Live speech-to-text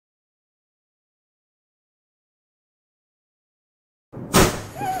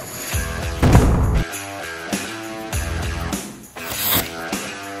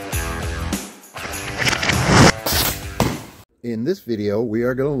In this video, we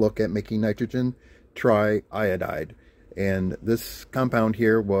are going to look at making nitrogen triiodide. And this compound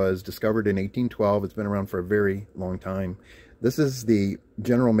here was discovered in 1812. It's been around for a very long time. This is the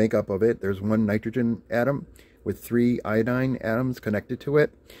general makeup of it. There's one nitrogen atom with 3 iodine atoms connected to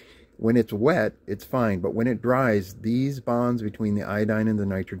it. When it's wet, it's fine, but when it dries, these bonds between the iodine and the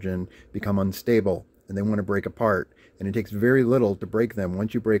nitrogen become unstable, and they want to break apart. And it takes very little to break them.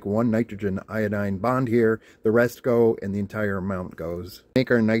 Once you break one nitrogen iodine bond here, the rest go and the entire amount goes. To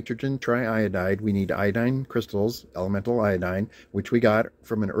make our nitrogen triiodide, we need iodine crystals, elemental iodine, which we got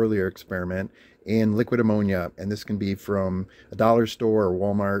from an earlier experiment, and liquid ammonia. And this can be from a dollar store or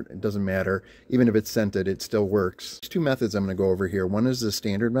Walmart. It doesn't matter. Even if it's scented, it still works. There's 2 methods I'm going to go over here. One is the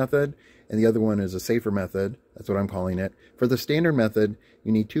standard method, and the other one is a safer method. That's what I'm calling it. For the standard method,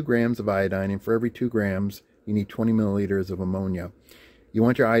 you need 2 grams of iodine, and for every 2 grams, you need 20 milliliters of ammonia. You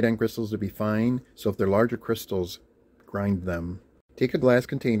want your iodine crystals to be fine, so if they're larger crystals, grind them. Take a glass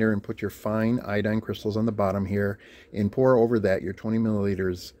container and put your fine iodine crystals on the bottom here, and pour over that your 20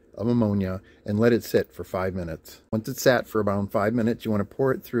 milliliters of ammonia and let it sit for 5 minutes. Once it's sat for about 5 minutes, you want to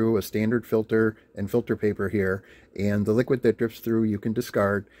pour it through a standard filter and filter paper here, and the liquid that drips through you can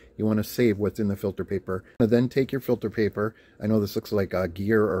discard. You want to save what's in the filter paper. Then take your filter paper. I know this looks like a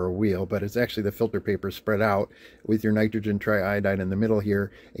gear or a wheel, but it's actually the filter paper spread out with your nitrogen triiodide in the middle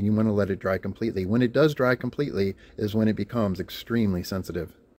here, and you want to let it dry completely. When it does dry completely is when it becomes extremely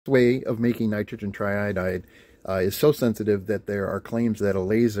sensitive. This way of making nitrogen triiodide is so sensitive that there are claims that a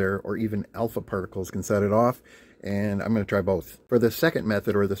laser or even alpha particles can set it off, and I'm going to try both. For the second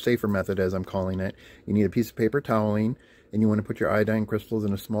method, or the safer method as I'm calling it, you need a piece of paper toweling, and you want to put your iodine crystals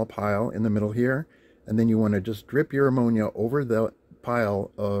in a small pile in the middle here, and then you want to just drip your ammonia over the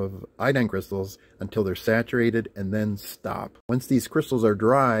pile of iodine crystals until they're saturated, and then stop. Once these crystals are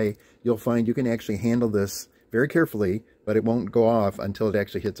dry, you'll find you can actually handle this very carefully, but it won't go off until it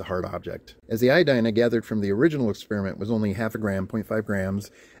actually hits a hard object. As the iodine I gathered from the original experiment was only half a gram, 0.5 grams,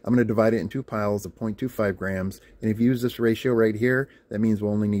 I'm going to divide it in 2 piles of 0.25 grams, and if you use this ratio right here, that means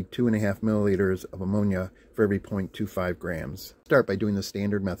we'll only need 2.5 milliliters of ammonia for every 0.25 grams. Start by doing the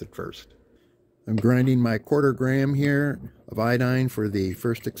standard method first. I'm grinding my 1/4 gram here of iodine for the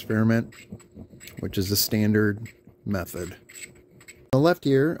first experiment, which is the standard method. On the left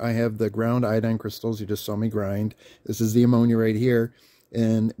here, I have the ground iodine crystals you just saw me grind. This is the ammonia right here,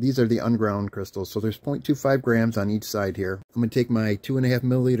 and these are the unground crystals. So there's 0.25 grams on each side here. I'm going to take my 2.5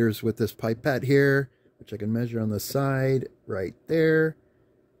 milliliters with this pipette here, which I can measure on the side right there,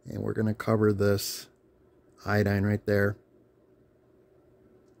 and we're going to cover this iodine right there.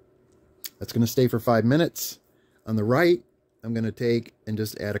 That's going to stay for 5 minutes. On the right, I'm going to take and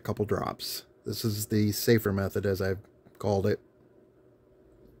just add a couple drops. This is the safer method, as I've called it.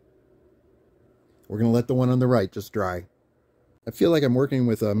 We're going to let the one on the right just dry. I feel like I'm working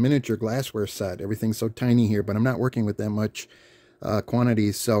with a miniature glassware set. Everything's so tiny here, but I'm not working with that much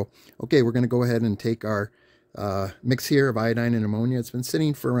quantities. So, okay, we're going to go ahead and take our mix here of iodine and ammonia. It's been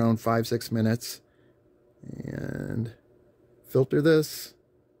sitting for around 5-6 minutes. And filter this.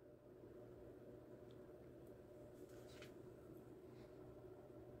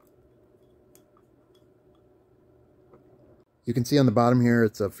 You can see on the bottom here,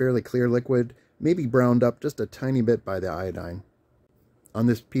 it's a fairly clear liquid, maybe browned up just a tiny bit by the iodine. On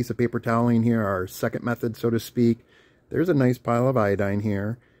this piece of paper toweling here, our second method, so to speak, there's a nice pile of iodine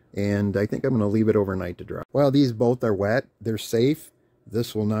here, and I think I'm going to leave it overnight to dry. While these both are wet, they're safe.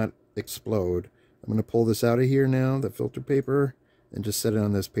 This will not explode. I'm going to pull this out of here now, the filter paper, and just set it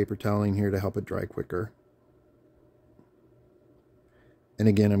on this paper toweling here to help it dry quicker. And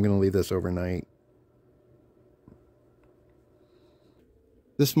again, I'm going to leave this overnight.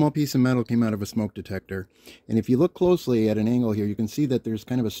 This small piece of metal came out of a smoke detector, and if you look closely at an angle here, you can see that there's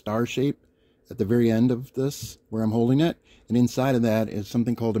kind of a star shape at the very end of this where I'm holding it, and inside of that is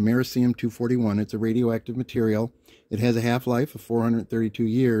something called americium-241. It's a radioactive material. It has a half-life of 432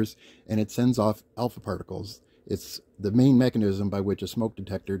 years, and it sends off alpha particles. It's the main mechanism by which a smoke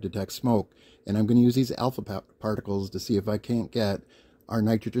detector detects smoke, and I'm going to use these alpha particles to see if I can't get our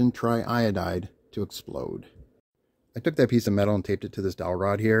nitrogen triiodide to explode. I took that piece of metal and taped it to this dowel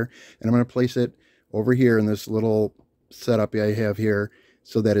rod here, and I'm going to place it over here in this little setup I have here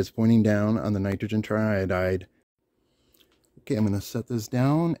so that it's pointing down on the nitrogen triiodide. Okay, I'm going to set this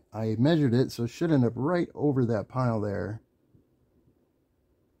down. I measured it, so it should end up right over that pile there.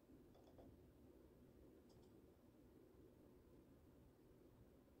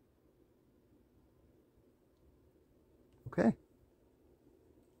 Okay.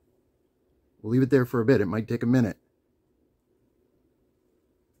 We'll leave it there for a bit. It might take a minute.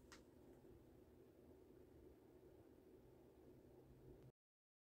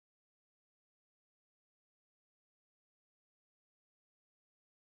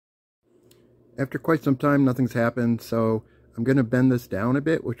 After quite some time, nothing's happened, so I'm going to bend this down a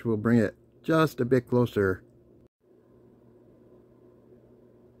bit, which will bring it just a bit closer.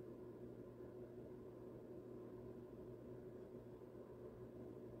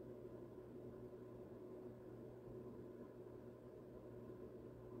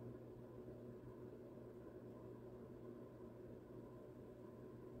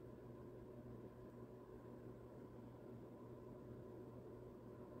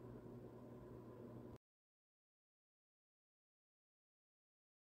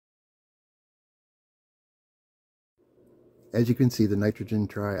 As you can see, the nitrogen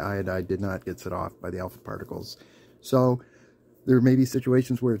triiodide did not get set off by the alpha particles. So there may be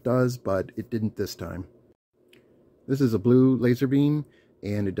situations where it does, but it didn't this time. This is a blue laser beam,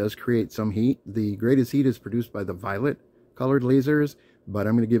 and it does create some heat. The greatest heat is produced by the violet colored lasers, but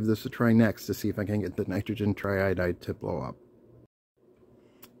I'm going to give this a try next to see if I can get the nitrogen triiodide to blow up.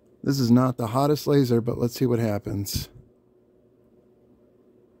 This is not the hottest laser, but let's see what happens.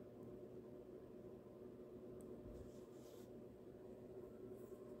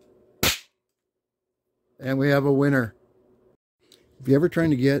 And we have a winner. If you're ever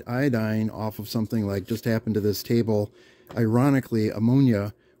trying to get iodine off of something like just happened to this table, ironically,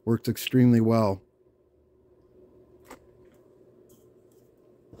 ammonia works extremely well.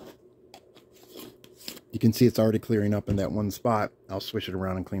 You can see it's already clearing up in that one spot. I'll swish it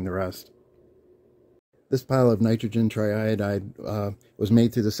around and clean the rest. This pile of nitrogen triiodide was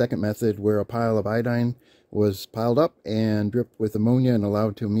made through the second method, where a pile of iodine was piled up and dripped with ammonia and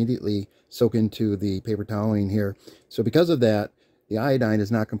allowed to immediately soak into the paper toweling here. So because of that, the iodine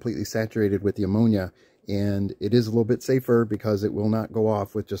is not completely saturated with the ammonia, and it is a little bit safer because it will not go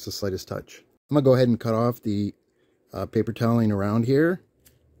off with just the slightest touch. I'm going to go ahead and cut off the paper toweling around here.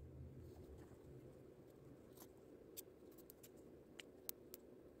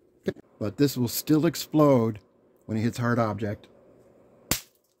 But this will still explode when it hits hard object.